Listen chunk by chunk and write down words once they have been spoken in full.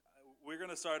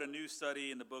going to start a new study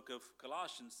in the book of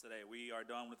Colossians today. We are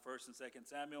done with 1st and 2nd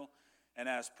Samuel, and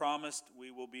as promised,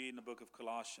 we will be in the book of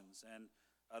Colossians.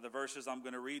 And the verses I'm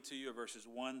going to read to you are verses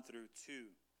 1 through 2.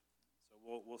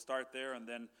 So we'll start there, and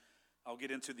then I'll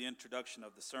get into the introduction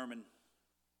of the sermon.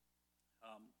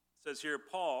 It says here,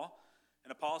 Paul,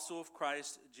 an apostle of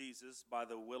Christ Jesus by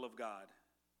the will of God,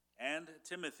 and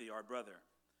Timothy, our brother,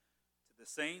 to the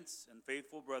saints and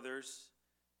faithful brothers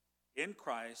in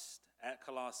Christ at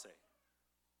Colossae.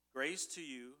 Grace to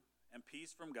you and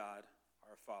peace from God,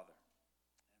 our Father.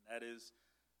 And that is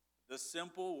the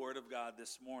simple word of God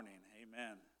this morning.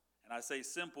 Amen. And I say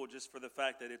simple just for the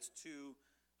fact that it's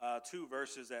two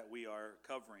verses that we are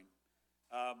covering.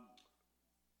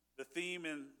 The theme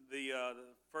in the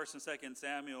 1st and 2nd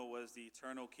Samuel was the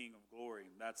eternal King of glory.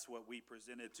 That's what we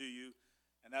presented to you,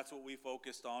 and that's what we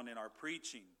focused on in our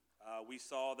preaching. We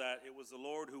saw that it was the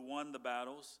Lord who won the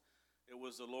battles. It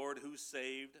was the Lord who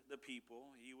saved the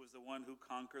people. He was the one who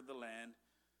conquered the land.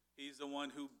 He's the one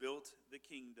who built the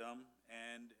kingdom,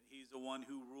 and he's the one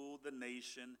who ruled the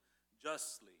nation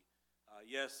justly.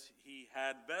 Yes, he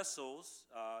had vessels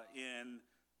in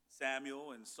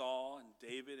Samuel and Saul and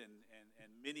David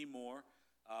and many more,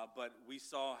 but we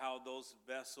saw how those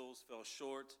vessels fell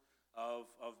short of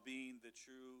being the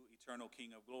true eternal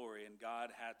King of glory, and God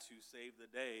had to save the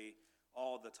day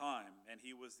all the time, and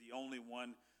he was the only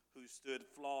one who stood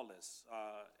flawless.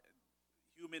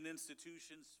 Human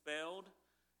institutions failed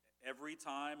every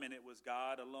time, and it was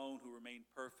God alone who remained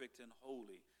perfect and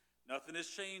holy. Nothing has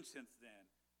changed since then.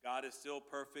 God is still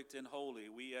perfect and holy.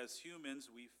 We as humans,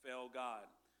 we fail God.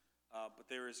 But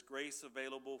there is grace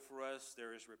available for us,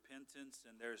 there is repentance,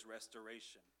 and there is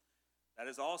restoration. That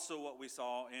is also what we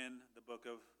saw in the book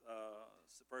of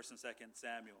 1st and 2nd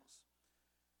Samuels.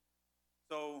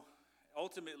 So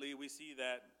ultimately, we see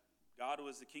that God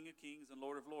was the King of Kings and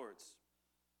Lord of Lords.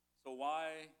 So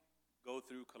why go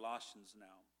through Colossians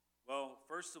now? Well,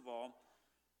 first of all,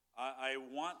 I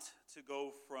want to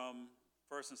go from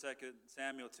 1st and 2nd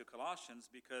Samuel to Colossians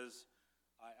because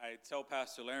I tell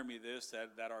Pastor Laramie this,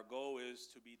 that our goal is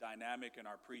to be dynamic in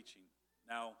our preaching.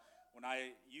 Now, when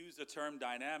I use the term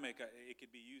dynamic, it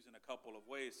could be used in a couple of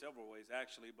ways, several ways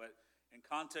actually, but in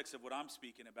context of what I'm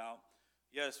speaking about,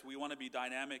 yes, we want to be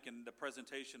dynamic in the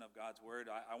presentation of God's word.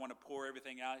 I want to pour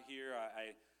everything out here.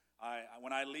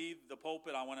 When I leave the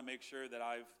pulpit, I want to make sure that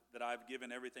I've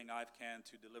given everything I can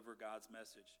to deliver God's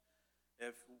message,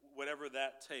 if whatever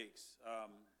that takes.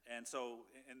 And so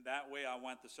in that way, I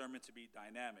want the sermon to be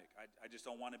dynamic. I just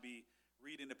don't want to be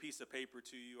reading a piece of paper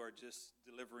to you or just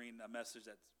delivering a message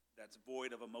that's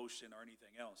void of emotion or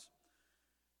anything else.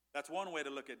 That's one way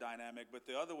to look at dynamic, but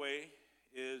the other way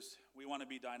is we want to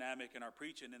be dynamic in our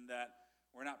preaching in that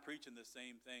we're not preaching the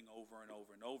same thing over and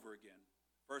over and over again.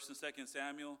 1st and 2nd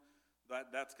Samuel,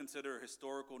 that's considered a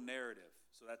historical narrative.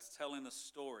 So that's telling a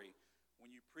story.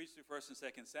 When you preach through 1st and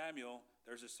 2nd Samuel,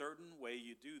 there's a certain way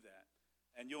you do that.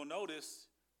 And you'll notice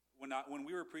when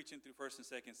we were preaching through 1st and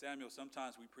 2nd Samuel,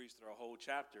 sometimes we preached through a whole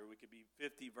chapter. We could be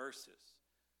 50 verses.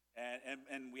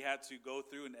 And we had to go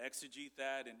through and exegete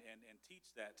that and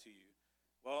teach that to you.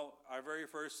 Well, our very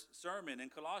first sermon in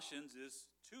Colossians is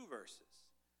 2 verses.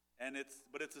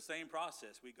 But it's the same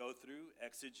process. We go through,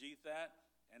 exegete that,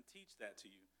 and teach that to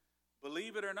you.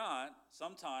 Believe it or not,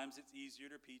 sometimes it's easier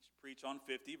to preach on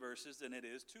 50 verses than it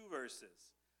is 2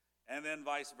 verses. And then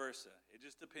vice versa. It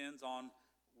just depends on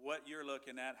what you're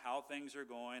looking at, how things are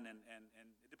going, and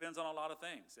it depends on a lot of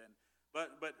things.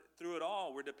 But through it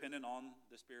all, we're dependent on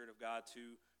the Spirit of God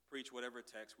to preach whatever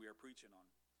text we are preaching on.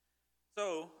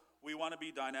 So we want to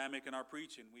be dynamic in our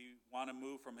preaching. We want to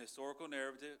move from historical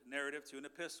narrative to an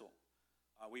epistle.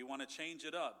 We want to change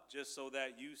it up just so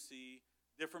that you see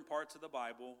different parts of the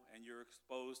Bible and you're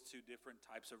exposed to different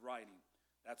types of writing.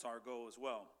 That's our goal as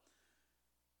well.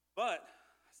 But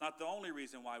it's not the only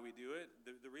reason why we do it.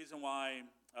 The reason why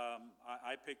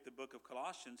I picked the book of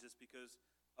Colossians is because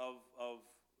of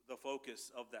the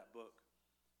focus of that book.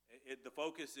 The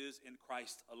focus is in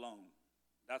Christ alone.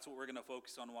 That's what we're going to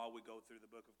focus on while we go through the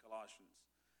book of Colossians.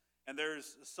 And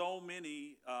there's so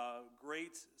many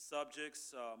great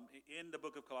subjects in the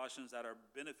book of Colossians that are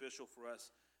beneficial for us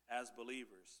as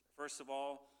believers. First of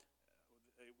all,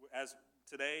 as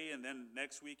today and then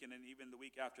next week and then even the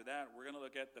week after that, we're going to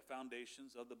look at the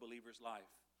foundations of the believer's life.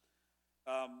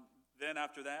 Then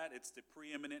after that, it's the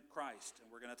preeminent Christ,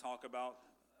 and we're going to talk about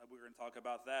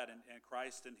that and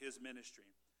Christ and his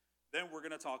ministry. Then we're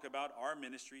going to talk about our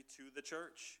ministry to the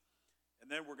church. And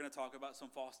then we're going to talk about some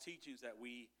false teachings that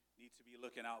we need to be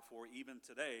looking out for even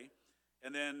today.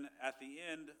 And then at the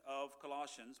end of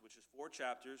Colossians, which is 4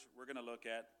 chapters, we're going to look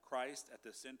at Christ at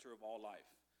the center of all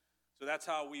life. So that's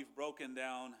how we've broken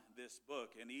down this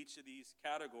book. And each of these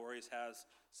categories has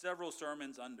several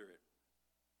sermons under it.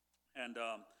 And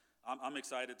I'm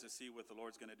excited to see what the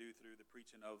Lord's going to do through the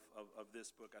preaching of this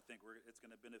book. I think it's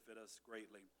going to benefit us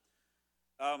greatly.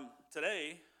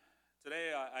 Today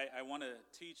I want to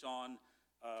teach on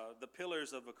the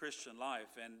pillars of a Christian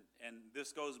life. And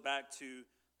this goes back to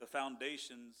the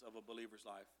foundations of a believer's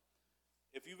life.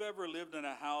 If you've ever lived in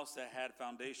a house that had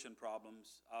foundation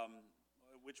problems,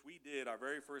 which we did, our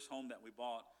very first home that we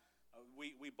bought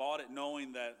bought it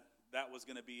knowing that was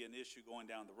going to be an issue going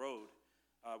down the road.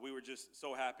 We were just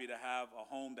so happy to have a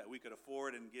home that we could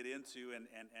afford and get into,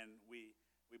 and we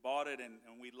bought it, and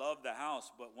we loved the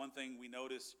house. But one thing we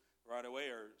noticed right away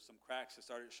are some cracks that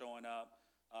started showing up,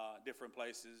 different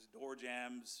places, door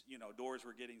jams, doors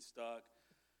were getting stuck,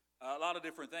 a lot of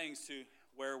different things to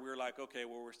where we were like, okay,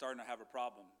 well, we're starting to have a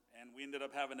problem. And we ended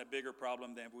up having a bigger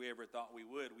problem than we ever thought we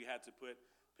would. We had to put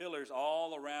pillars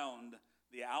all around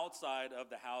the outside of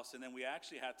the house, and then we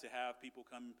actually had to have people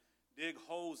come dig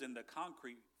holes in the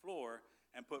concrete floor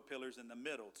and put pillars in the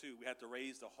middle, too. We had to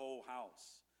raise the whole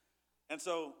house. And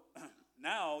so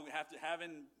now,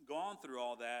 having gone through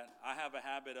all that, I have a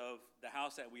habit of the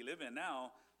house that we live in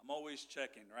now, I'm always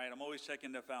checking, right? I'm always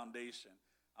checking the foundation.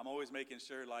 I'm always making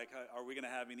sure, like, are we going to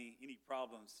have any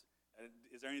problems?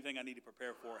 Is there anything I need to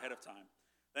prepare for ahead of time?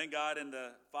 Thank God in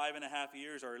the 5.5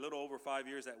 years, or a little over 5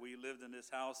 years that we lived in this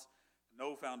house,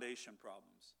 no foundation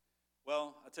problems.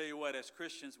 Well, I'll tell you what, as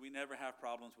Christians, we never have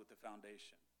problems with the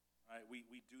foundation, right?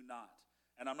 We do not.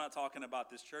 And I'm not talking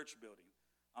about this church building.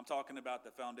 I'm talking about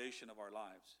the foundation of our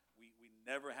lives. We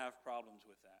never have problems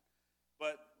with that.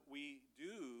 But we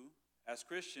do, as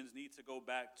Christians, need to go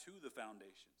back to the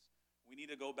foundations. We need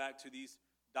to go back to these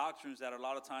doctrines that a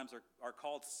lot of times are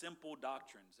called simple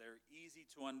doctrines. They're easy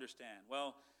to understand.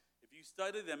 Well, if you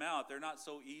study them out, they're not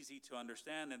so easy to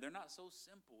understand, and they're not so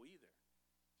simple either.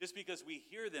 Just because we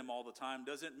hear them all the time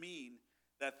doesn't mean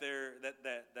that they're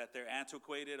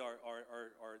antiquated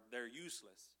or they're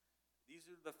useless. These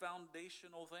are the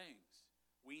foundational things.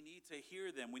 We need to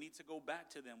hear them. We need to go back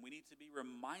to them. We need to be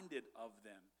reminded of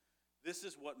them. This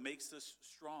is what makes us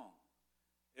strong.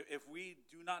 If we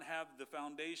do not have the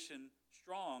foundation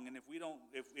strong, and if we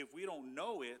don't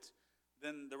know it,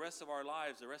 then the rest of our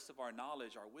lives, the rest of our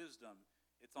knowledge, our wisdom,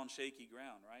 it's on shaky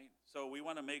ground, right? So we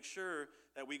want to make sure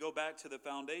that we go back to the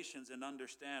foundations and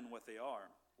understand what they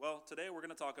are. Well, today we're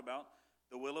going to talk about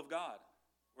the will of God.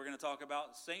 We're going to talk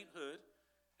about sainthood,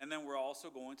 and then we're also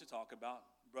going to talk about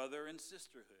brother and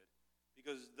sisterhood,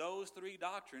 because those three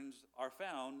doctrines are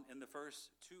found in the first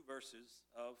two verses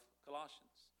of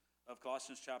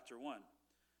Colossians chapter 1.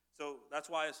 So that's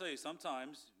why I say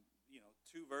sometimes,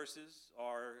 2 verses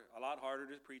are a lot harder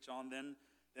to preach on than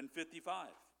 55.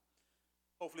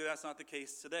 Hopefully that's not the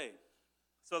case today.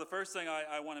 So the first thing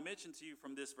I want to mention to you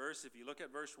from this verse, if you look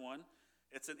at verse 1,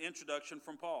 it's an introduction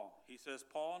from Paul. He says,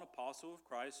 Paul, an apostle of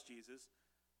Christ Jesus,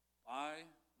 by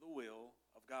the will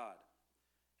of God.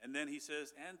 And then he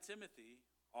says, and Timothy,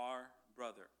 our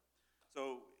brother.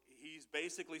 So he's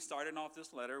basically starting off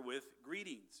this letter with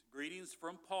greetings. Greetings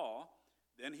from Paul.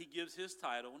 Then he gives his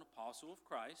title, an apostle of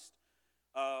Christ,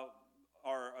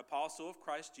 or apostle of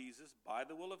Christ Jesus, by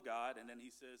the will of God. And then he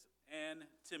says, and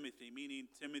Timothy, meaning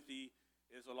Timothy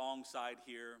is alongside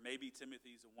here. Maybe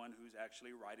Timothy's the one who's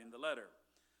actually writing the letter.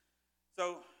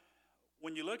 So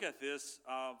when you look at this,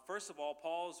 first of all,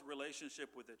 Paul's relationship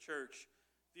with the church,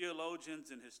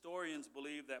 theologians and historians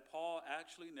believe that Paul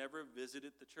actually never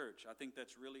visited the church. I think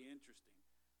that's really interesting.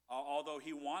 Although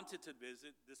he wanted to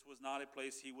visit, this was not a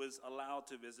place he was allowed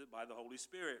to visit by the Holy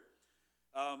Spirit.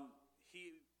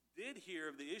 He did hear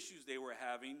of the issues they were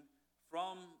having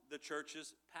from the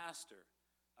church's pastor.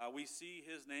 We see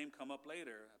his name come up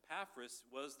later. Epaphras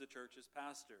was the church's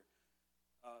pastor.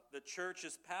 The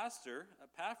church's pastor,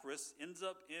 Epaphras, ends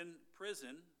up in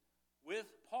prison with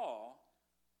Paul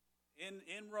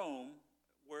in Rome,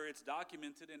 where it's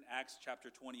documented in Acts chapter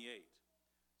 28.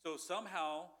 So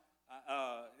somehow,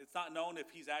 it's not known if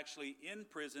he's actually in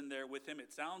prison there with him.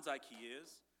 It sounds like he is.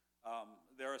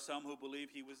 There are some who believe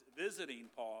he was visiting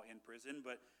Paul in prison,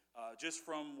 but just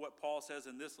from what Paul says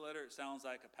in this letter, it sounds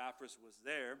like Epaphras was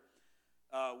there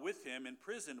with him, in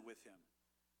prison with him.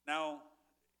 Now,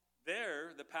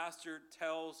 there, the pastor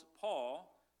tells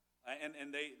Paul,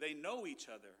 and they know each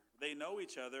other. They know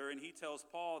each other, and he tells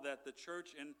Paul that the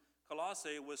church in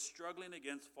Colossae was struggling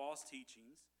against false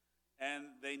teachings, and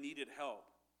they needed help.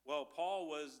 Well, Paul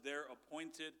was their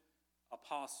appointed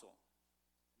apostle.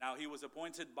 Now, he was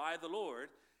appointed by the Lord,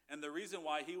 and the reason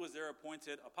why he was their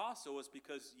appointed apostle was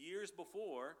because years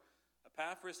before,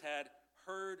 Epaphras had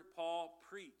heard Paul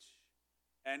preach.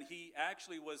 and he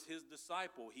actually was his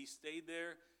disciple. He stayed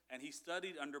there, and he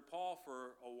studied under Paul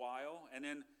for a while, and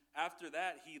then after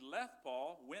that, he left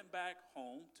Paul, went back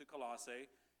home to Colossae,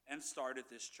 and started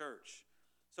this church.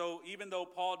 So even though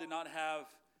Paul did not have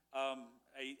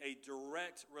a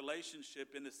direct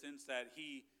relationship in the sense that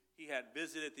he had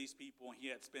visited these people and he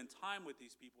had spent time with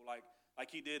these people like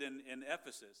he did in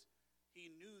Ephesus, he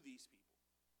knew these people.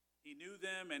 He knew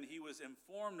them, and he was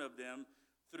informed of them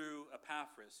through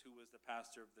Epaphras, who was the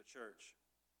pastor of the church.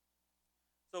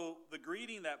 So the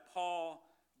greeting that Paul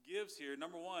gives here,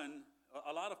 number one,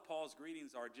 a lot of Paul's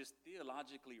greetings are just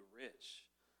theologically rich.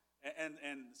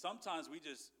 And sometimes we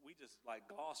just like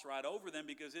gloss right over them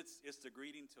because it's the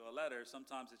greeting to a letter.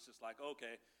 Sometimes it's just like,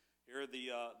 okay, here are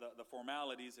the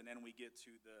formalities, and then we get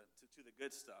to the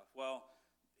good stuff. Well,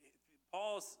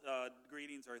 Paul's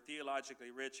greetings are theologically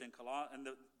rich, and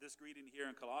this greeting here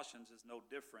in Colossians is no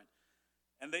different.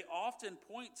 And they often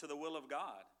point to the will of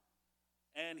God.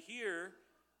 And here,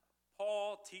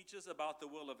 Paul teaches about the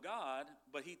will of God,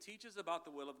 but he teaches about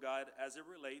the will of God as it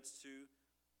relates to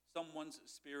someone's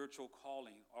spiritual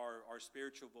calling or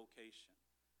spiritual vocation.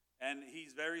 And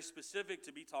he's very specific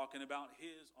to be talking about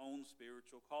his own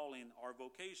spiritual calling or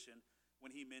vocation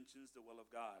when he mentions the will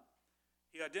of God.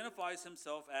 He identifies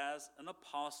himself as an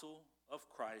apostle of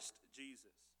Christ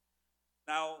Jesus.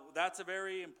 Now, that's a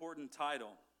very important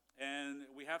title, and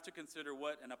we have to consider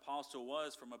what an apostle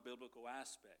was from a biblical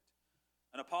aspect.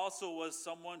 An apostle was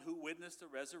someone who witnessed the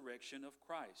resurrection of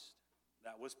Christ.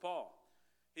 That was Paul.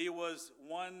 He was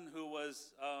one who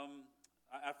was,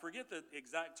 I forget the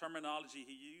exact terminology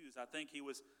he used. I think he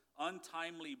was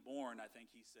untimely born, I think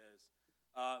he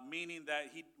says, meaning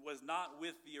that he was not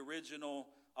with the original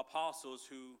apostles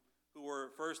who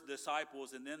were first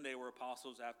disciples and then they were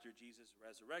apostles after Jesus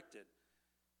resurrected.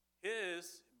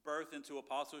 His birth into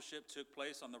apostleship took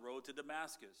place on the road to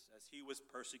Damascus as he was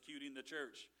persecuting the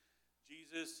church.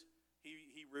 Jesus,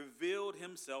 he revealed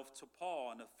himself to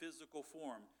Paul in a physical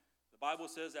form. The Bible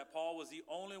says that Paul was the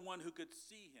only one who could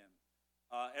see him.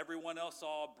 Everyone else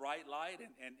saw a bright light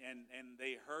and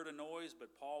they heard a noise, but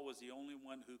Paul was the only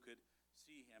one who could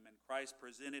see him. And Christ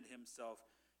presented himself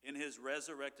in his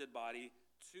resurrected body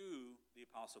to the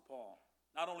Apostle Paul.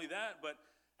 Not only that, but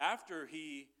after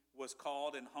he was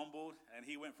called and humbled, and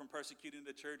he went from persecuting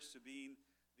the church to being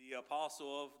the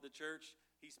apostle of the church,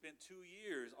 he spent 2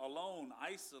 years alone,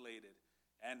 isolated.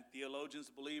 And theologians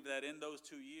believe that in those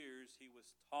 2 years, he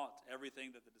was taught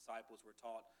everything that the disciples were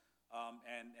taught,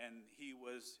 and he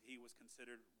was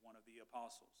considered one of the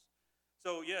apostles.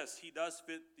 So yes, he does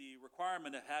fit the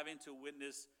requirement of having to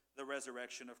witness the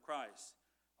resurrection of Christ.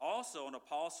 Also, an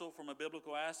apostle from a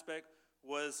biblical aspect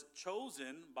was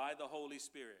chosen by the Holy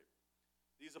Spirit.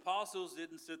 These apostles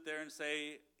didn't sit there and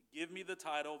say, give me the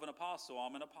title of an apostle,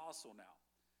 I'm an apostle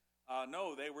now.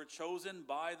 No, they were chosen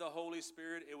by the Holy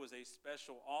Spirit. It was a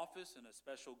special office and a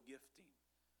special gifting.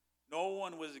 No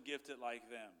one was gifted like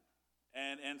them.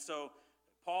 And so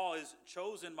Paul is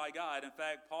chosen by God. In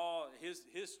fact, Paul, his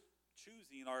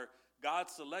choosing or God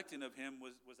selecting of him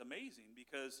was amazing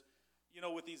because,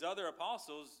 with these other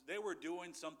apostles, they were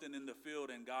doing something in the field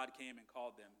and God came and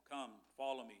called them. Come,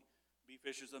 follow me. Be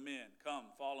fishers of men. Come,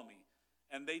 follow me.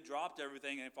 And they dropped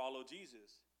everything and followed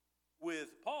Jesus. With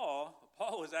Paul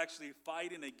was actually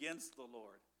fighting against the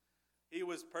Lord. He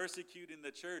was persecuting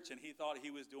the church and he thought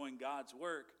he was doing God's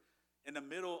work. In the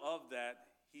middle of that,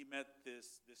 he met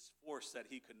this force that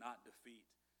he could not defeat.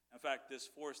 In fact, this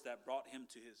force that brought him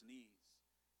to his knees.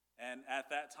 And at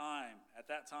that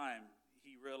time,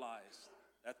 he realized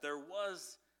that there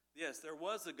was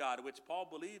a God, which Paul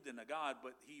believed in a God,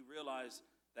 but he realized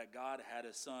that God had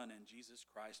a son and Jesus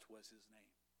Christ was his name.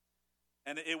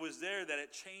 And it was there that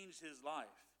it changed his life.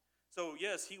 So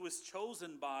yes, he was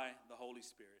chosen by the Holy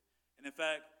Spirit. And in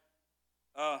fact,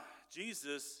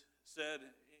 Jesus said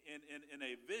in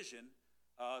a vision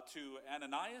to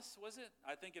Ananias, was it?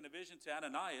 I think in a vision to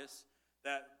Ananias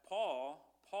that Paul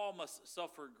must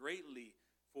suffer greatly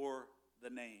for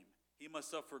the name. He must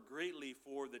suffer greatly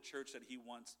for the church that he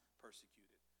once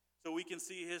persecuted. So we can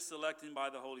see his selecting by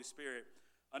the Holy Spirit.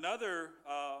 Another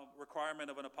requirement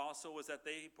of an apostle was that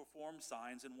they perform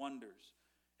signs and wonders.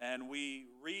 And we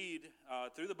read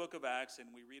through the book of Acts, and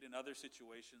we read in other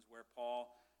situations where Paul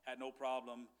had no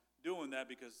problem doing that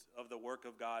because of the work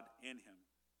of God in him.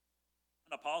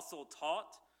 An apostle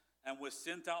taught and was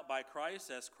sent out by Christ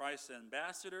as Christ's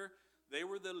ambassador. They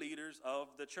were the leaders of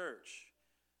the church.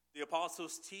 The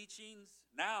apostles' teachings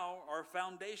now are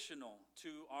foundational to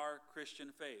our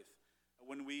Christian faith.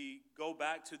 When we go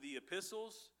back to the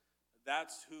epistles,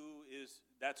 that's who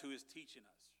is teaching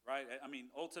us, right? I mean,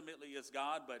 ultimately it's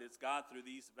God, but it's God through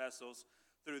these vessels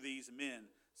through these men.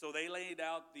 So they laid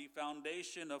out the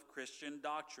foundation of Christian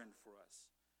doctrine for us.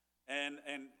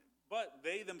 But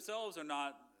they themselves are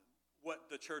not what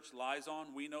the church lies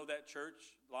on. We know that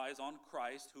church lies on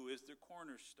Christ, who is the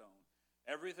cornerstone.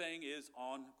 Everything is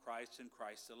on Christ and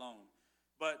Christ alone.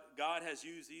 But God has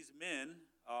used these men,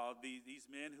 these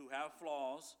men who have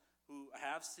flaws, who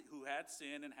had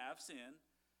sin and have sinned.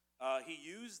 He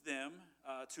used them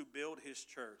to build his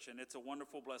church, and it's a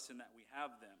wonderful blessing that we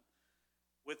have them.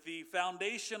 With the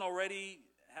foundation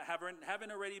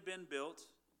having already been built,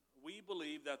 we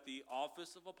believe that the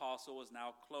office of apostle is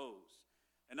now closed.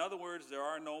 In other words, there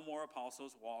are no more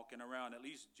apostles walking around, at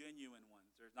least genuine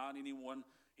ones. There's not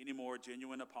any more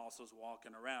genuine apostles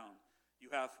walking around. You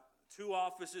have two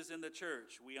offices in the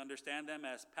church. We understand them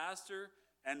as pastor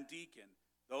and deacon.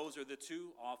 Those are the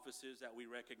two offices that we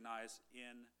recognize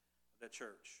in the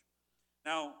church.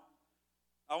 Now,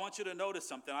 I want you to notice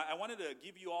something. I wanted to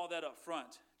give you all that up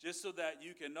front, just so that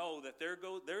you can know that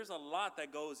there's a lot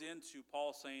that goes into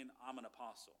Paul saying, I'm an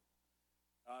apostle.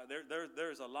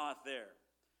 There's a lot there.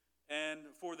 And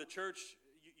for the church,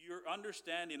 you're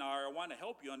understanding, or I want to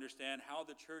help you understand how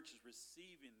the church is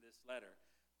receiving this letter.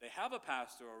 They have a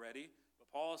pastor already,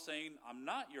 but Paul is saying, I'm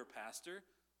not your pastor.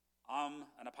 I'm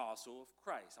an apostle of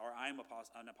Christ, or I'm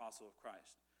an apostle of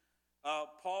Christ.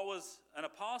 Paul was an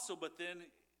apostle, but then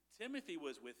Timothy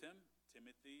was with him.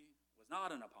 Timothy was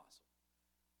not an apostle.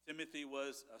 Timothy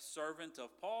was a servant of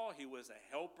Paul. He was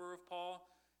a helper of Paul.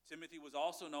 Timothy was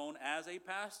also known as a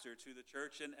pastor to the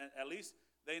church, and at least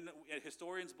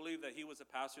historians believe that he was a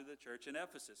pastor of the church in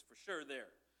Ephesus, for sure there.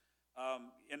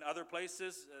 In other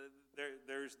places,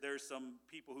 there's some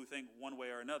people who think one way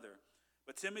or another.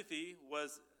 But Timothy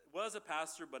was a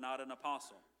pastor, but not an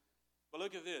apostle. But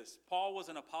look at this. Paul was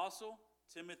an apostle.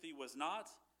 Timothy was not,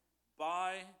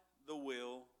 by the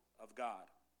will of God.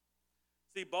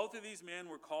 See, both of these men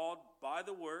were called by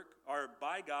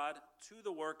God to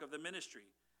the work of the ministry.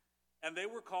 And they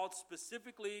were called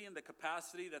specifically in the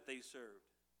capacity that they served.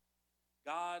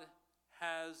 God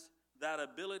has that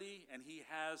ability, and he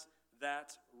has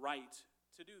that right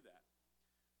to do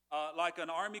that. Like an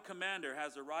army commander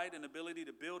has a right and ability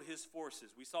to build his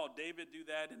forces. We saw David do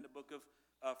that in the book of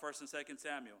 1 and 2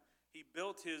 Samuel. He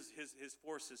built his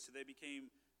forces so they became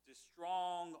this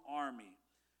strong army.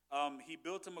 He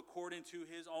built them according to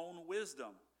his own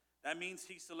wisdom. That means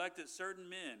he selected certain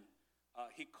men.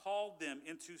 He called them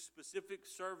into specific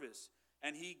service,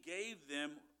 and he gave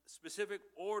them specific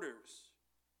orders.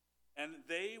 And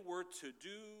they were to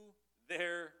do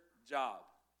their job.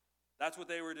 That's what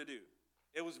they were to do.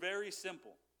 It was very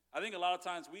simple. I think a lot of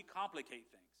times we complicate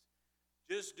things.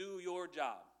 Just do your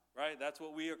job, right? That's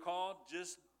what we are called.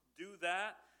 Just do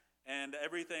that, and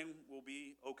everything will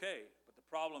be okay. But the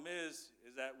problem is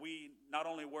that we not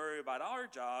only worry about our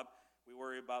job, we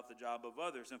worry about the job of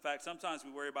others. In fact, sometimes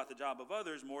we worry about the job of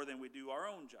others more than we do our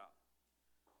own job.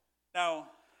 Now,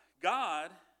 God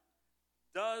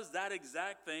does that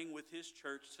exact thing with his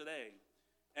church today.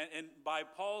 And by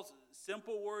Paul's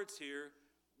simple words here,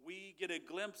 we get a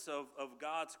glimpse of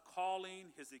God's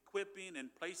calling, his equipping, and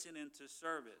placing into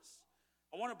service.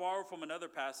 I want to borrow from another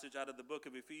passage out of the book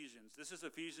of Ephesians. This is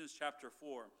Ephesians chapter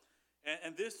 4.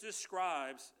 And this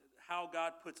describes how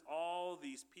God puts all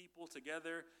these people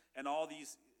together and all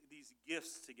these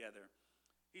gifts together.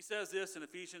 He says this in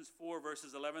Ephesians 4,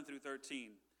 verses 11 through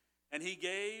 13. And he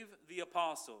gave the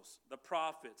apostles, the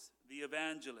prophets, the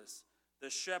evangelists, the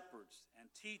shepherds, and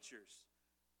teachers.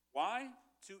 Why?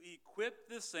 To equip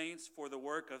the saints for the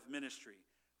work of ministry,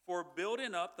 for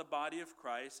building up the body of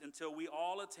Christ until we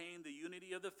all attain the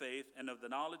unity of the faith and of the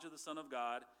knowledge of the Son of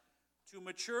God, to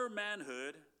mature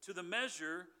manhood, to the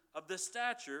measure of the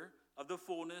stature of the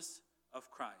fullness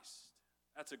of Christ.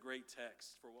 That's a great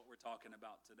text for what we're talking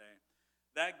about today.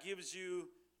 That gives you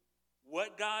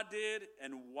what God did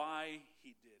and why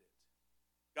he did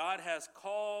it. God has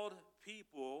called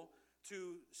people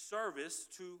to service,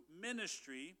 to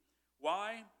ministry.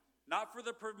 Why? Not for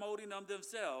the promoting of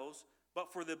themselves,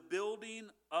 but for the building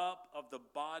up of the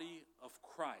body of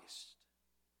Christ.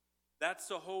 That's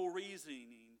the whole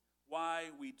reasoning why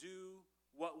we do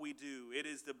what we do. It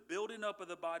is the building up of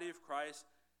the body of Christ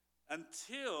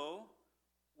until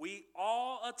we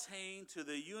all attain to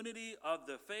the unity of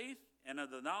the faith and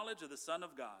of the knowledge of the Son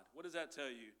of God. What does that tell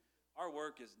you? Our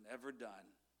work is never done.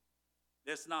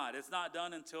 It's not. It's not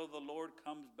done until the Lord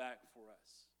comes back for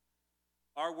us.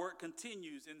 Our work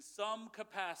continues in some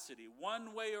capacity,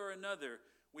 one way or another.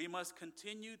 We must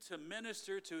continue to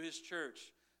minister to his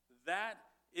church. That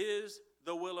is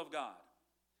the will of God.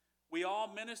 We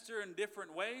all minister in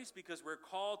different ways because we're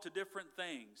called to different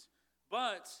things.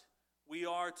 But We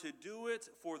are to do it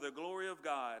for the glory of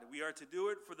God. We are to do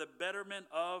it for the betterment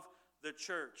of the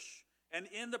church. And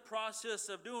in the process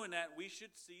of doing that, we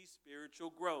should see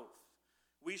spiritual growth.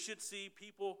 We should see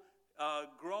people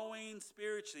growing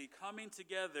spiritually, coming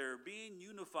together, being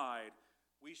unified.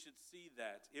 We should see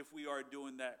that if we are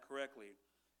doing that correctly.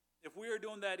 If we are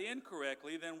doing that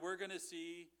incorrectly, then we're going to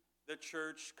see the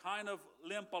church kind of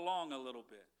limp along a little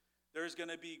bit. There's going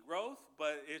to be growth,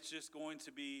 but it's just going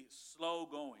to be slow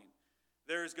going.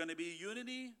 There's going to be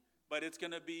unity, but it's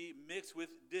going to be mixed with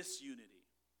disunity.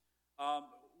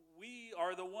 We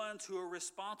are the ones who are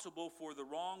responsible for the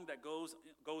wrong that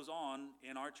goes on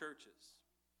in our churches.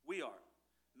 We are,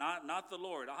 not the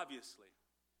Lord, obviously.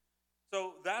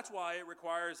 So that's why it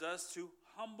requires us to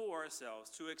humble ourselves,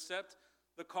 to accept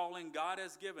the calling God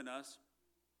has given us,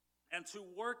 and to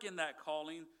work in that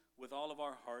calling with all of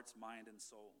our hearts, mind, and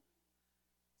soul.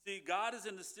 See, God is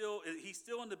He's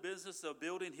still in the business of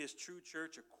building His true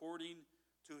church according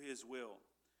to His will.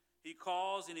 He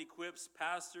calls and equips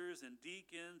pastors and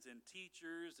deacons and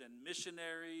teachers and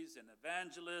missionaries and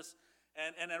evangelists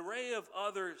and an array of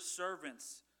other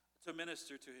servants to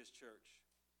minister to His church.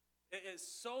 It's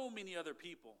so many other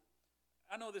people.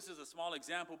 I know this is a small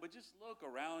example, but just look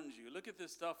around you. Look at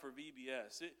this stuff for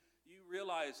VBS. You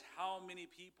realize how many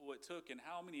people it took and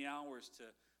how many hours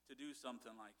to do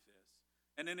something like this.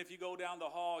 And then if you go down the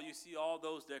hall, you see all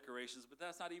those decorations, but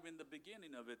that's not even the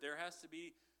beginning of it. There has to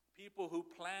be people who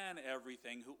plan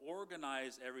everything, who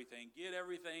organize everything, get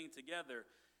everything together.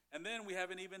 And then we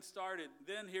haven't even started.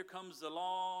 Then here comes the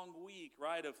long week,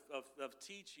 right, of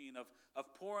teaching, of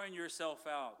pouring yourself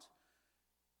out.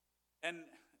 And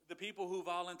the people who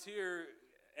volunteer,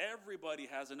 everybody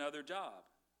has another job.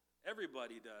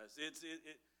 Everybody does.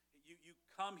 You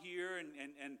come here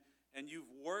and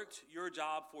you've worked your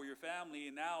job for your family,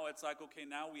 and now it's like, okay,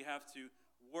 now we have to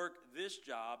work this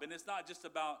job. And it's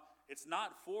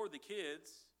not for the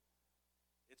kids.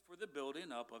 It's for the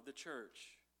building up of the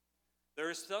church. There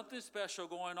is something special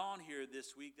going on here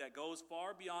this week that goes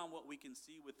far beyond what we can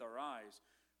see with our eyes.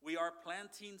 We are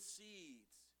planting seeds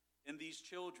in these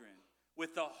children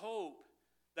with the hope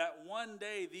that one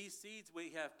day these seeds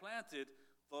we have planted,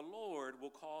 the Lord will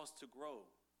cause to grow.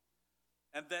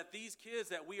 And that these kids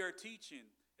that we are teaching,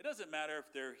 it doesn't matter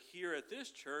if they're here at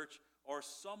this church or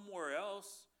somewhere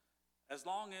else, as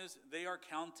long as they are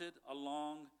counted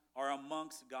along or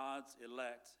amongst God's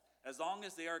elect, as long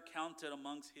as they are counted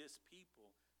amongst His people,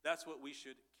 that's what we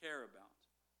should care about.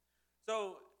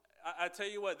 So I tell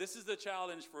you what, this is the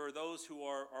challenge for those who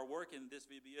are working this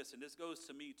VBS, and this goes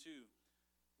to me too.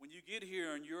 When you get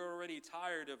here and you're already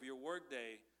tired of your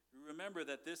workday, remember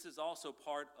that this is also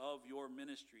part of your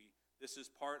ministry. This is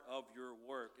part of your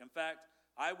work. In fact,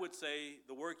 I would say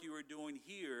the work you are doing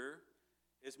here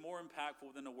is more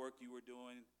impactful than the work you were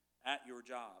doing at your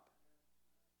job.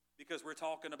 Because we're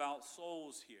talking about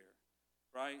souls here,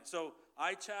 right? So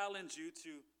I challenge you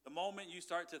to, the moment you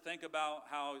start to think about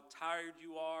how tired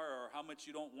you are or how much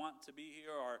you don't want to be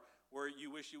here or where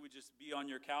you wish you would just be on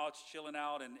your couch chilling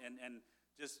out and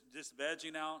just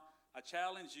vegging out, I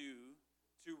challenge you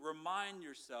to remind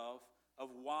yourself of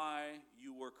why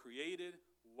you were created,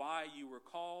 why you were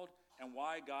called, and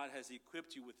why God has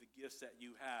equipped you with the gifts that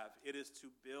you have. It is to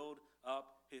build up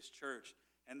His church.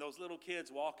 And those little kids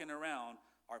walking around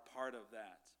are part of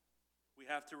that. We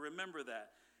have to remember that.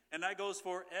 And that goes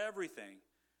for everything.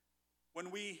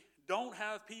 When we don't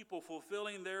have people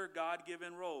fulfilling their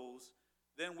God-given roles,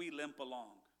 then we limp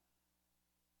along.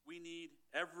 We need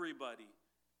everybody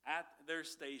at their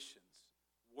stations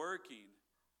working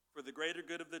for the greater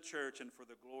good of the church and for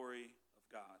the glory of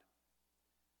God.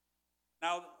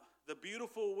 Now, the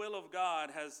beautiful will of God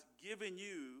has given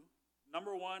you,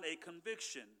 number one, a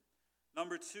conviction.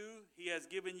 Number two, He has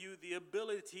given you the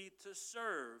ability to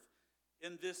serve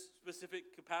in this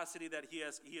specific capacity that He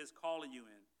is calling you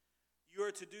in. You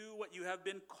are to do what you have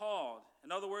been called.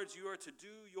 In other words, you are to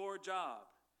do your job.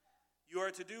 You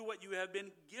are to do what you have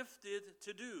been gifted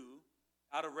to do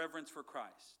out of reverence for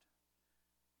Christ.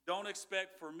 Don't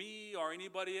expect for me or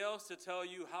anybody else to tell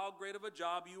you how great of a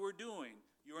job you are doing.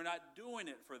 You are not doing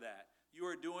it for that. You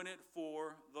are doing it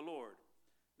for the Lord.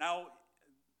 Now,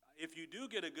 if you do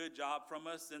get a good job from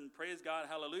us, then praise God,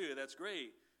 hallelujah, that's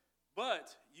great.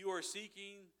 But you are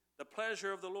seeking the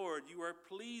pleasure of the Lord. You are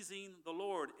pleasing the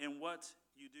Lord in what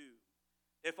you do.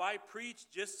 If I preach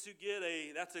just to get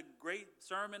that's a great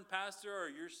sermon, pastor, or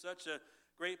you're such a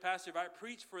great pastor, if I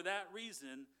preach for that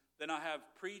reason, then I have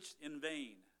preached in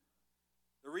vain.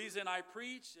 The reason I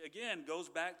preach, again, goes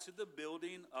back to the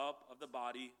building up of the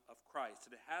body of Christ.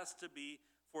 It has to be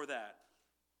for that.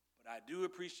 But I do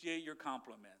appreciate your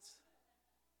compliments.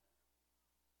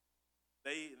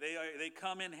 They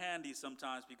come in handy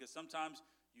sometimes, because sometimes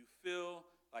you feel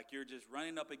like you're just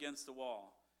running up against the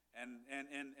wall. And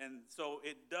so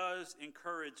it does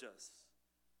encourage us.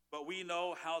 But we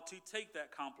know how to take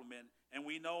that compliment, and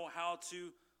we know how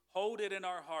to hold it in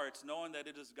our hearts, knowing that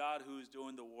it is God who is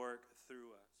doing the work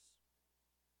through us.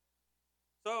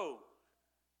 So,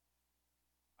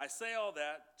 I say all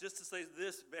that just to say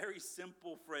this very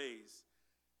simple phrase.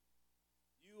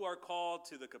 You are called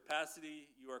to the capacity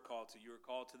you are called to. You are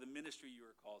called to the ministry you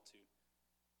are called to.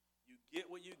 You get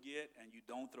what you get, and you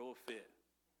don't throw a fit.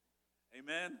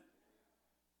 Amen?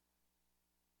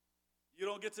 You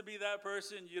don't get to be that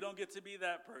person. You don't get to be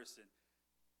that person.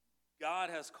 God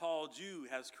has called you,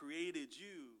 has created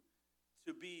you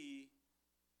to be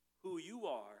who you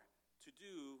are, to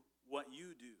do what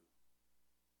you do.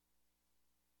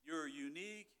 You're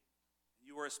unique.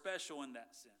 You are special in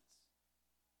that sense.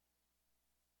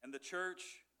 And the church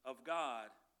of God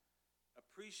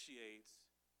appreciates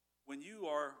when you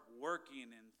are working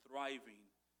and thriving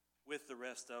with the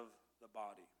rest of the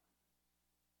body.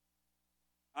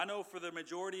 I know for the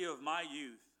majority of my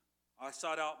youth, I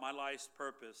sought out my life's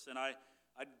purpose, and I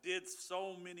did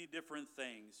so many different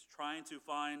things trying to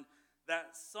find that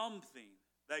something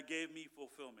that gave me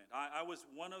fulfillment. I was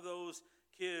one of those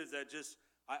kids that just,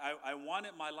 I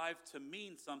wanted my life to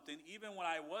mean something. Even when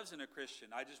I wasn't a Christian,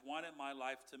 I just wanted my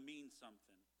life to mean something.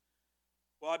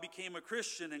 Well, I became a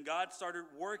Christian, and God started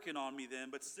working on me then,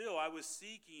 but still I was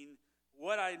seeking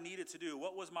what I needed to do.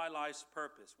 What was my life's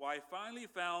purpose? Well, I finally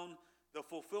found the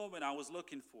fulfillment I was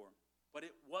looking for, but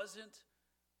it wasn't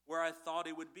where I thought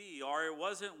it would be, or it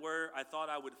wasn't where I thought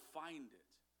I would find it.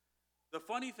 The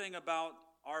funny thing about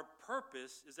our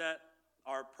purpose is that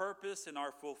our purpose and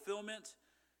our fulfillment,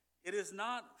 it is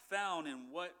not found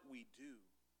in what we do.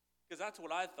 Because that's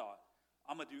what I thought.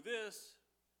 I'm going to do this.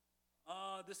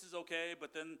 This is okay,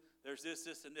 but then there's this,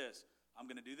 and this. I'm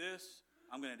going to do this.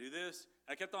 I'm going to do this.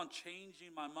 I kept on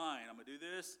changing my mind. I'm going to do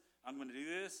this. I'm going to do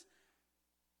this.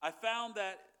 I found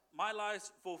that my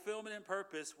life's fulfillment and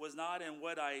purpose was not in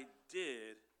what I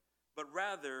did, but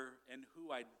rather in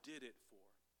who I did it for.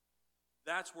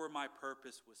 That's where my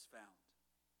purpose was found.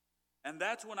 And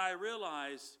that's when I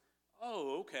realized,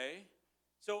 oh, okay,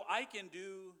 so I can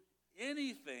do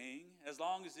anything as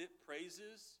long as it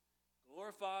praises,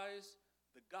 glorifies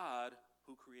the God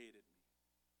who created me.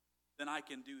 Then I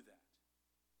can do that.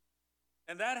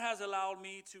 And that has allowed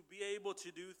me to be able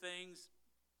to do things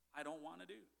I don't want to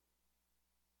do.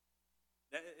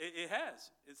 It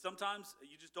has. Sometimes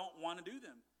you just don't want to do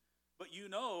them. But you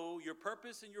know your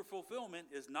purpose and your fulfillment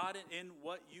is not in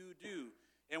what you do.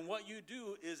 And what you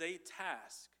do is a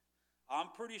task. I'm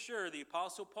pretty sure the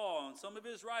Apostle Paul, in some of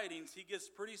his writings, he gets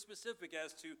pretty specific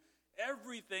as to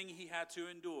everything he had to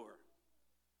endure.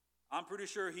 I'm pretty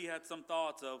sure he had some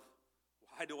thoughts of,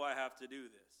 why do I have to do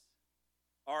this?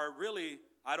 Or really,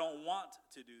 I don't want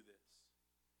to do this.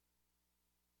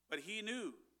 But he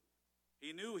knew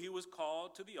he was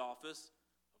called to the office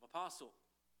of apostle.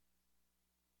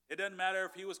 It doesn't matter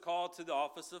if he was called to the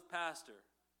office of pastor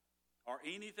or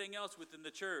anything else within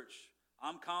the church.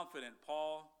 I'm confident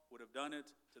Paul would have done it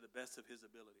to the best of his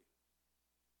ability.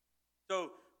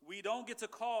 So we don't get to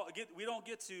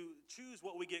choose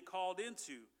what we get called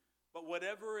into, but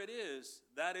whatever it is,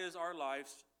 that is our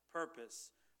life's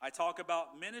purpose. I talk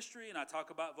about ministry and I talk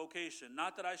about vocation.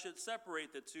 Not that I should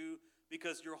separate the two,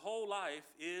 because your whole life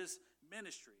is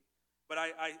ministry. But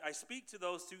I speak to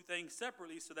those two things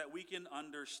separately so that we can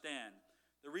understand.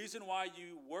 The reason why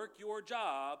you work your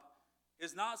job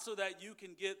is not so that you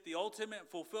can get the ultimate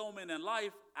fulfillment in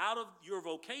life out of your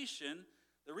vocation.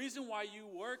 The reason why you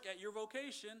work at your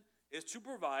vocation is to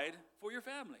provide for your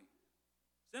family.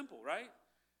 Simple, right?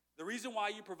 The reason why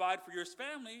you provide for your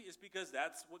family is because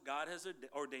that's what God has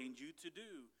ordained you to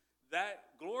do. That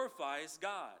glorifies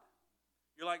God.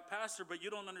 You're like, Pastor, but you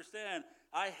don't understand.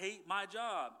 I hate my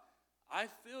job. I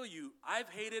feel you. I've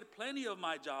hated plenty of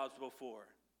my jobs before.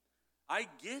 I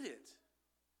get it.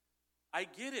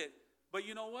 But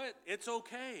you know what? It's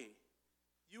okay.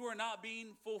 You are not being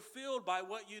fulfilled by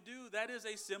what you do. That is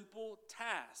a simple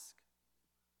task.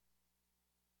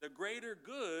 The greater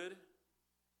good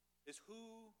is who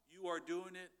you are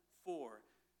doing it for.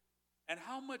 And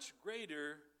how much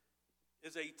greater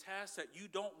is a task that you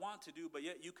don't want to do, but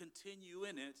yet you continue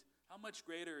in it? How much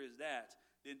greater is that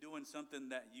than doing something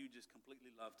that you just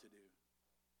completely love to do?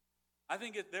 I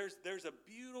think there's a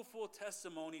beautiful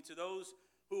testimony to those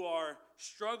who are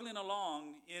struggling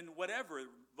along in whatever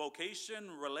vocation,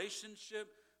 relationship.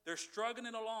 They're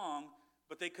struggling along,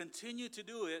 but they continue to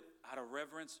do it out of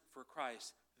reverence for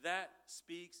Christ. That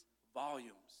speaks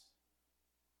volumes.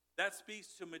 That speaks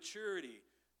to maturity.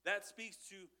 That speaks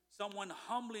to someone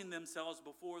humbling themselves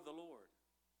before the Lord.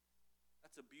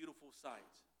 That's a beautiful sight.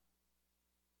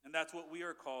 And that's what we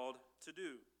are called to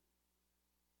do.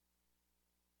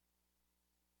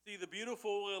 See, the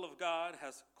beautiful will of God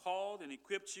has called and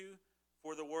equipped you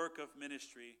for the work of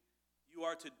ministry. You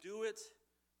are to do it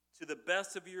to the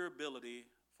best of your ability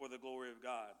for the glory of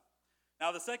God.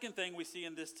 Now, the second thing we see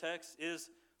in this text is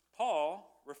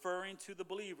Paul referring to the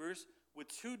believers with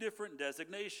two different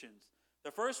designations.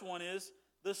 The first one is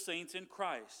the saints in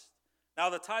Christ. Now,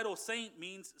 the title saint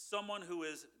means someone who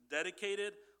is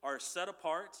dedicated or set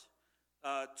apart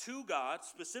to God,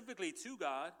 specifically to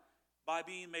God, by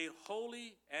being made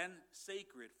holy and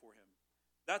sacred for him.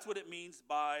 That's what it means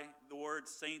by the word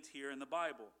saint here in the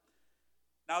Bible.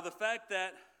 Now, the fact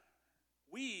that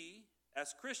we,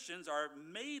 as Christians, are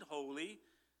made holy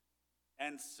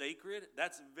and sacred,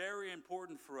 that's very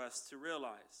important for us to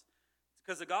realize.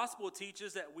 Because the gospel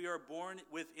teaches that we are born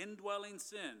with indwelling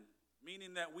sin,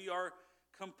 meaning that we are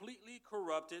completely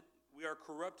corrupted. We are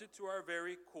corrupted to our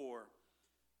very core.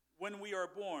 When we are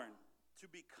born, to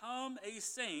become a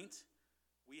saint,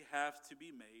 we have to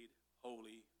be made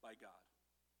holy by God.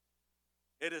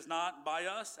 It is not by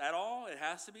us at all. It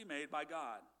has to be made by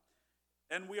God.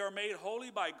 And we are made holy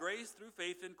by grace through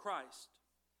faith in Christ.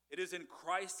 It is in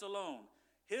Christ alone.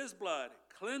 His blood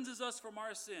cleanses us from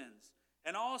our sins.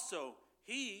 And also,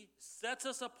 he sets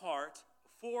us apart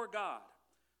for God.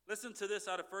 Listen to this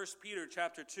out of 1 Peter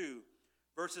chapter 2,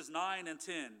 verses 9 and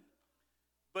 10.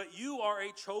 But you are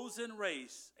a chosen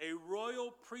race, a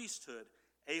royal priesthood,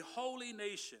 a holy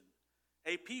nation,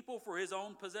 a people for his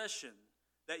own possession,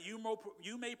 that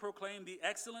you may proclaim the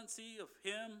excellencies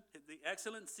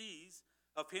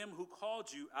of him who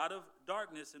called you out of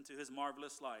darkness into his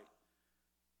marvelous light.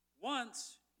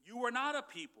 Once you were not a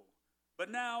people, but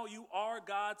now you are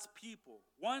God's people.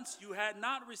 Once you had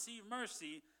not received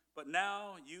mercy, but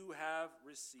now you have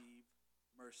received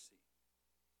mercy.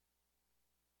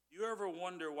 You ever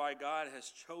wonder why God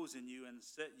has chosen you and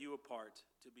set you apart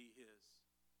to be his?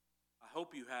 I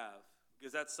hope you have,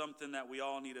 because that's something that we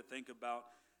all need to think about.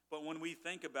 But when we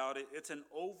think about it, it's an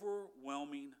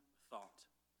overwhelming thought.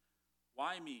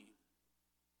 Why me?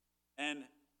 And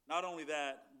not only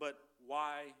that, but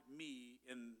why me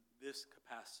in this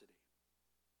capacity?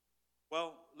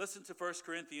 Well, listen to 1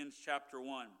 Corinthians chapter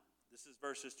 1. This is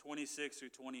verses 26 through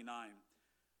 29.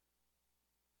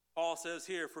 Paul says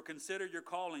here, "For consider your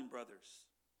calling, brothers.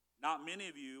 Not many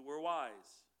of you were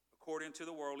wise, according to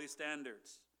the worldly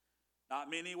standards. Not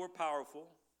many were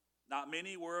powerful. Not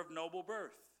many were of noble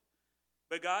birth.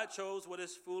 But God chose what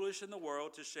is foolish in the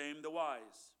world to shame the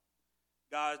wise.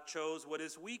 God chose what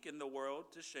is weak in the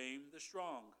world to shame the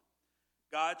strong.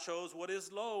 God chose what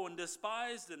is low and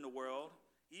despised in the world,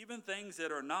 even things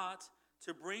that are not,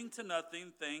 to bring to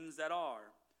nothing things that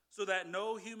are, so that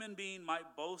no human being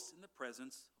might boast in the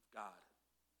presence of God."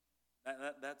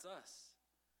 That's us.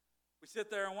 We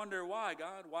sit there and wonder, why,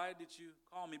 God? Why did you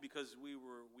call me? Because we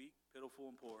were weak, pitiful,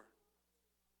 and poor.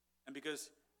 And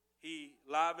because he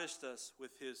lavished us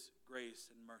with his grace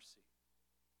and mercy.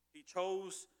 He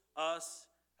chose us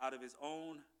out of his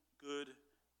own good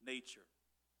nature.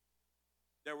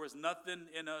 There was nothing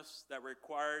in us that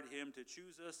required him to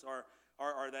choose us or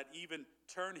that even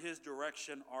turned his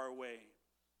direction our way.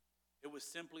 It was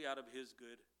simply out of his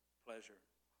good pleasure.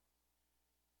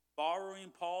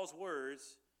 Borrowing Paul's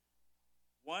words,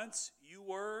 once you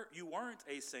weren't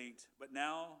a saint, but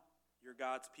now you're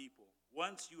God's people.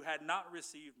 Once you had not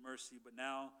received mercy, but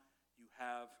now you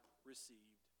have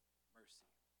received mercy.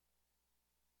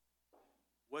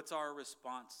 What's our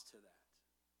response to that?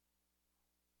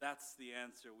 That's the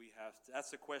answer that's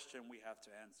the question we have to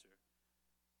answer.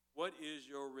 What is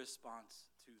your response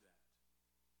to that?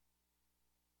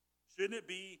 Shouldn't it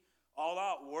be all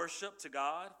out worship to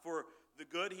God for the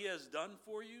good he has done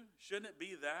for you? Shouldn't it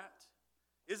be that?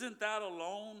 Isn't that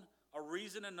alone a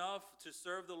reason enough to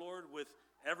serve the Lord with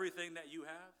everything that you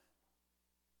have?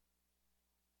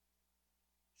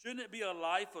 Shouldn't it be a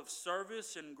life of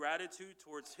service and gratitude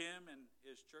towards him and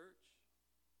his church?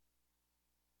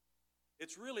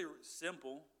 It's really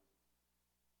simple.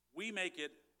 We make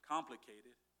it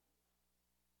complicated.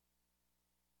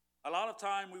 A lot of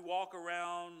time we walk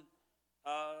around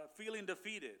feeling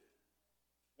defeated.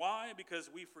 Why? Because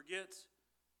we forget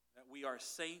that we are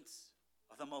saints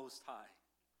of the Most High.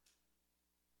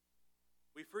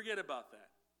 We forget about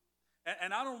that.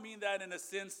 And I don't mean that in a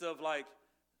sense of like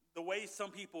the way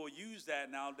some people use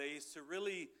that nowadays to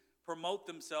really promote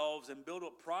themselves and build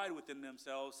up pride within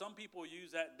themselves. Some people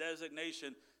use that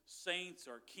designation, saints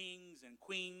or kings and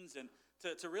queens, and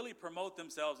to really promote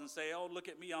themselves and say, oh, look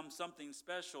at me, I'm something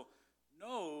special.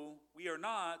 No, we are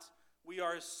not. We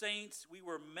are saints. We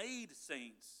were made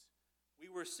saints. We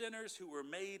were sinners who were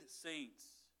made saints.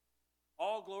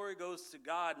 All glory goes to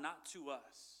God, not to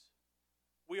us.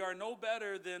 We are no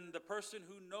better than the person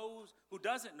who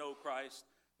doesn't know Christ.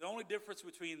 The only difference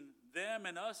between them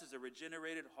and us is a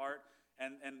regenerated heart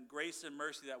and grace and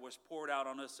mercy that was poured out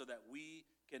on us so that we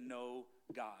can know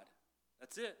God.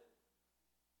 That's it.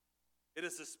 It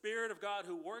is the Spirit of God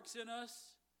who works in us.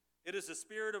 It is the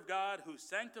Spirit of God who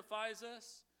sanctifies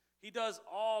us. He does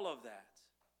all of that.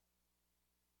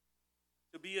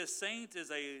 To be a saint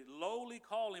is a lowly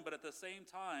calling, but at the same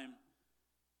time,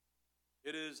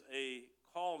 it is a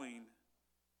calling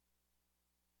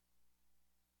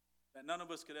that none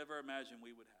of us could ever imagine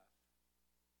we would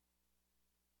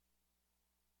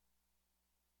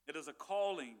have. It is a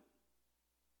calling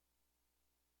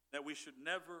that we should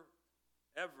never,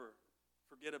 ever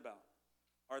forget about,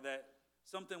 or that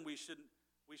something we should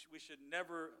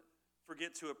never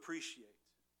forget to appreciate.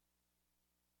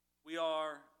 We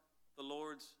are the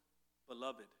Lord's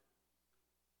beloved.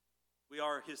 We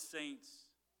are his saints.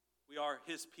 We are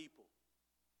his people.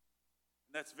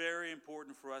 And that's very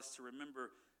important for us to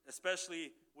remember,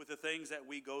 especially with the things that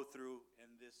we go through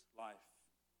in this life.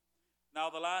 Now,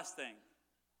 the last thing,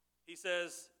 he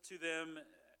says to them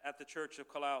at the church of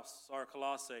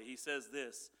Colossae, he says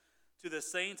this, to the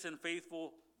saints and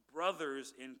faithful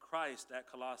brothers in Christ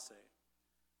at Colossae.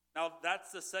 Now,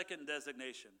 that's the second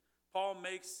designation. Paul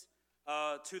makes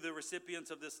to the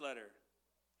recipients of this letter.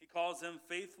 He calls them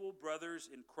faithful brothers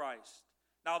in Christ.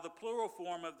 Now, the plural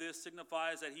form of this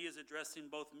signifies that he is addressing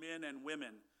both men and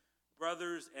women,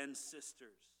 brothers and sisters.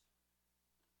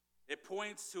 It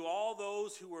points to all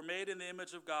those who were made in the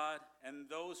image of God and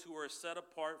those who are set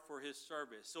apart for his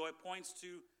service. So it points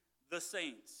to the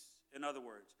saints, in other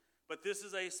words. But this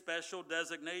is a special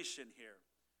designation here.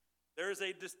 There is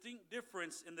a distinct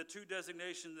difference in the two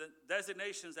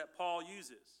designations that Paul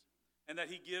uses and that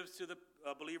he gives to the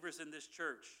believers in this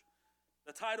church.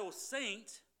 The title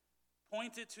saint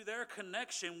pointed to their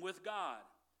connection with God.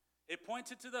 It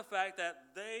pointed to the fact that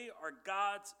they are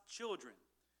God's children.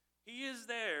 He is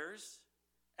theirs,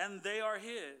 and they are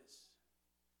his.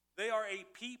 They are a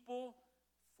people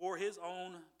for his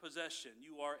own possession.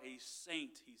 You are a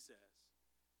saint, he says.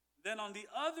 Then on the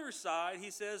other side,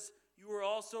 he says, you are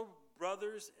also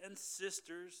brothers and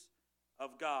sisters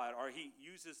of God, or he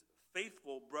uses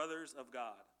faithful brothers of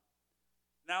God.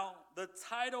 Now, the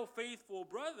title faithful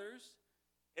brothers,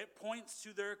 it points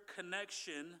to their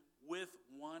connection with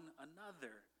one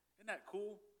another. Isn't that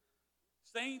cool?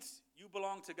 Saints, you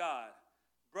belong to God.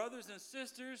 Brothers and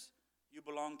sisters, you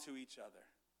belong to each other.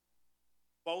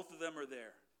 Both of them are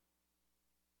there.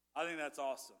 I think that's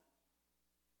awesome.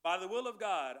 By the will of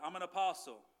God, I'm an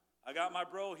apostle. I got my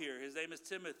bro here. His name is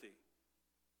Timothy.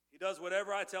 He does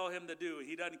whatever I tell him to do.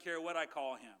 He doesn't care what I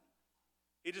call him.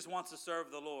 He just wants to serve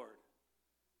the Lord.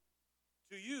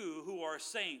 To you who are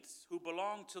saints, who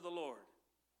belong to the Lord,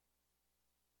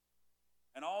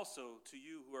 and also to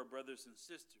you who are brothers and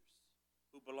sisters,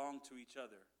 who belong to each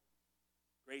other,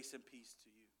 grace and peace to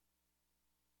you.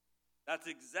 That's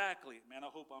exactly, man, I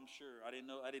hope I'm sure. I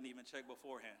didn't even check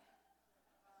beforehand.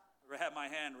 Or had my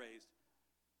hand raised.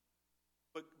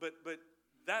 But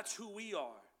that's who we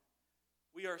are.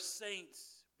 We are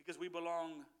saints because we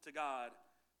belong to God.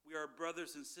 We are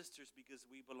brothers and sisters because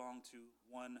we belong to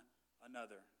one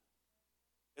another.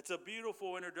 It's a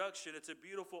beautiful introduction. It's a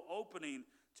beautiful opening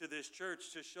to this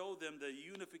church to show them the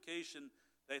unification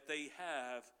that they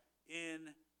have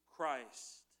in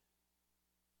Christ.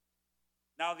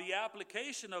 Now, the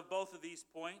application of both of these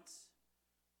points,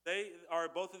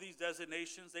 both of these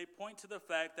designations, they point to the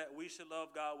fact that we should love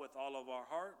God with all of our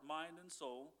heart, mind, and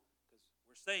soul, because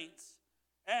we're saints,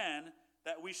 and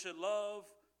that we should love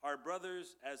our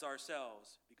brothers as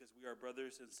ourselves, because we are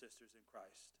brothers and sisters in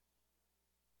Christ.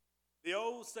 The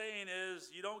old saying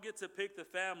is, you don't get to pick the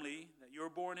family that you were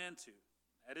born into.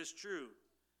 That is true.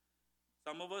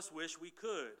 Some of us wish we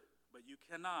could, but you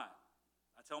cannot.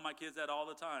 I tell my kids that all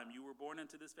the time. You were born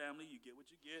into this family, you get what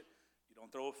you get, you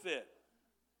don't throw a fit.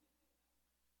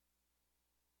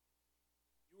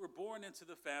 You were born into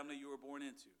the family you were born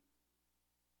into.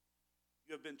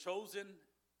 You have been chosen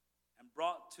and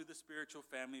brought to the spiritual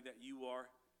family that you are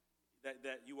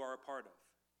a part of.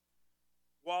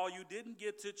 While you didn't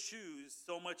get to choose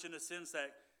so much in the sense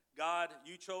that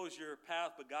you chose your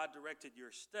path, but God directed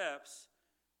your steps,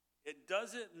 it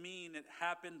doesn't mean it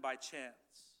happened by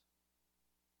chance.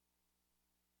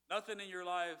 Nothing in your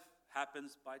life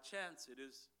happens by chance. It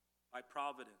is by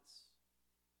providence.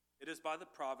 It is by the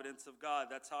providence of God.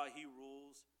 That's how he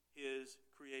rules his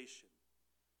creation.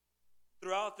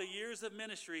 Throughout the years of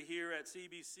ministry here at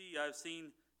CBC, I've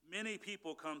seen many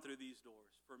people come through these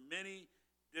doors for many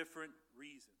different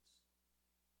reasons.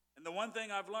 And the one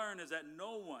thing I've learned is that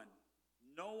no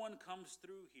one comes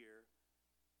through here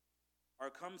or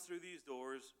comes through these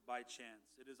doors by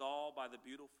chance. It is all by the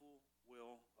beautiful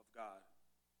will of God.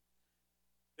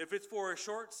 If it's for a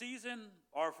short season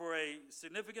or for a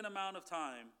significant amount of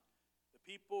time, the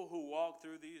people who walk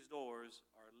through these doors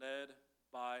are led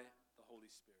by the Holy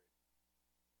Spirit.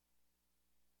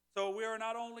 So we are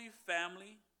not only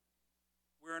family,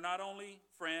 we are not only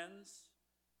friends,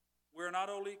 we are not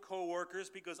only co-workers,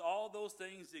 because all those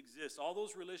things exist. All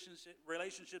those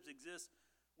relationships exist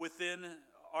within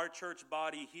our church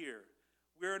body here.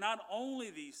 We are not only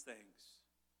these things.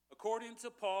 According to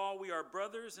Paul, we are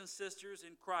brothers and sisters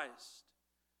in Christ.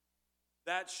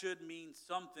 That should mean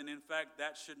something. In fact,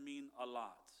 that should mean a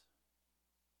lot.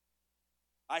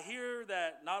 I hear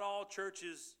that not all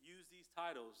churches use these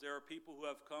titles. There are people who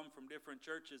have come from different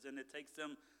churches, and it takes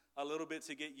them a little bit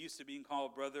to get used to being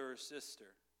called brother or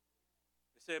sister.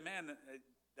 They say, man,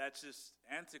 that's just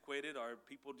antiquated, or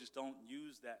people just don't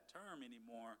use that term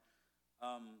anymore.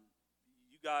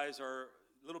 You guys are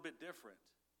a little bit different.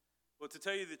 But to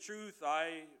tell you the truth,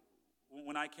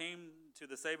 when I came to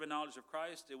the saving knowledge of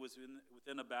Christ, it was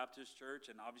within a Baptist church,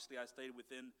 and obviously I stayed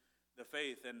within the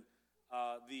faith. And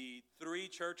the three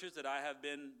churches that I have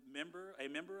been a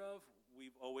member of,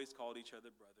 we've always called each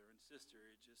other brother and sister.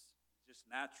 It's just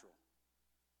natural.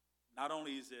 Not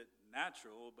only is it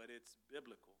natural, but it's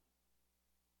biblical.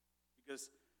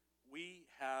 Because we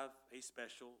have a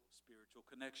special spiritual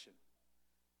connection.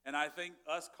 And I think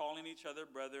us calling each other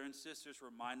brother and sisters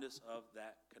remind us of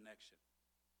that connection.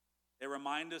 They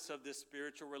remind us of this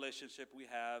spiritual relationship we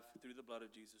have through the blood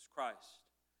of Jesus Christ.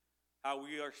 How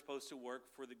we are supposed to work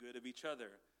for the good of each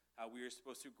other. How we are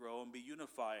supposed to grow and be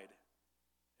unified.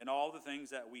 And all the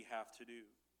things that we have to do.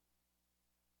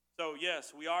 So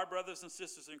yes, we are brothers and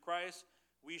sisters in Christ.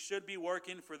 We should be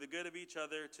working for the good of each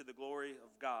other to the glory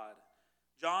of God.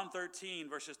 John 13,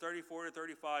 verses 34 to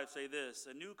 35 say this: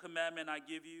 "A new commandment I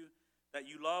give you, that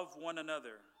you love one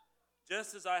another.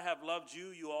 Just as I have loved you,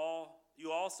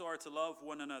 you also are to love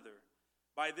one another.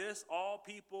 By this, all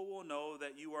people will know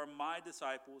that you are my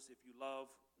disciples if you love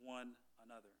one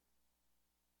another."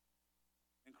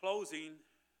 In closing,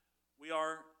 we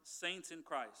are saints in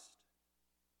Christ.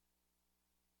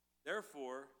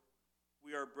 Therefore,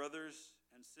 we are brothers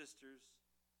and sisters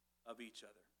of each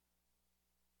other.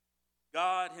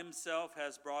 God himself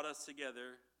has brought us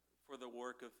together for the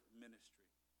work of ministry.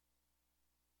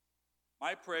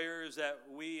 My prayer is that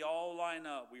we all line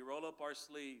up, we roll up our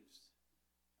sleeves,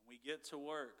 and we get to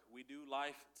work. We do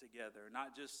life together,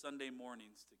 not just Sunday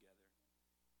mornings together.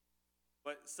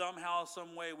 But somehow,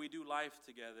 some way, we do life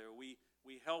together. We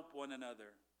help one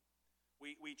another.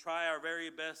 We try our very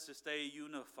best to stay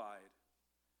unified.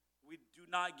 We do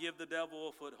not give the devil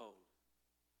a foothold.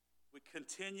 We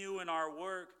continue in our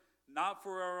work, not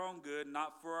for our own good,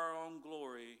 not for our own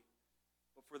glory,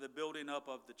 but for the building up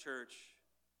of the church.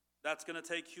 That's going to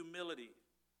take humility.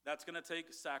 That's going to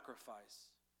take sacrifice.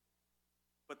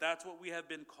 But that's what we have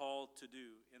been called to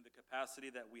do in the capacity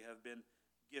that we have been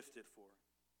gifted for.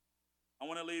 I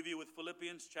want to leave you with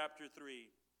Philippians chapter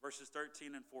 3, verses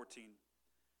 13 and 14.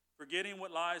 "Forgetting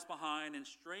what lies behind and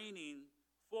straining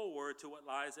forward to what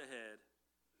lies ahead."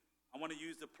 I want to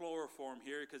use the plural form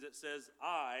here because it says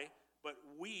but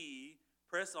we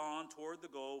press on toward the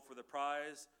goal for the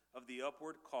prize of the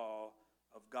upward call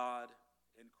of God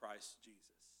in Christ Jesus.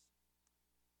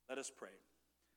 Let us pray.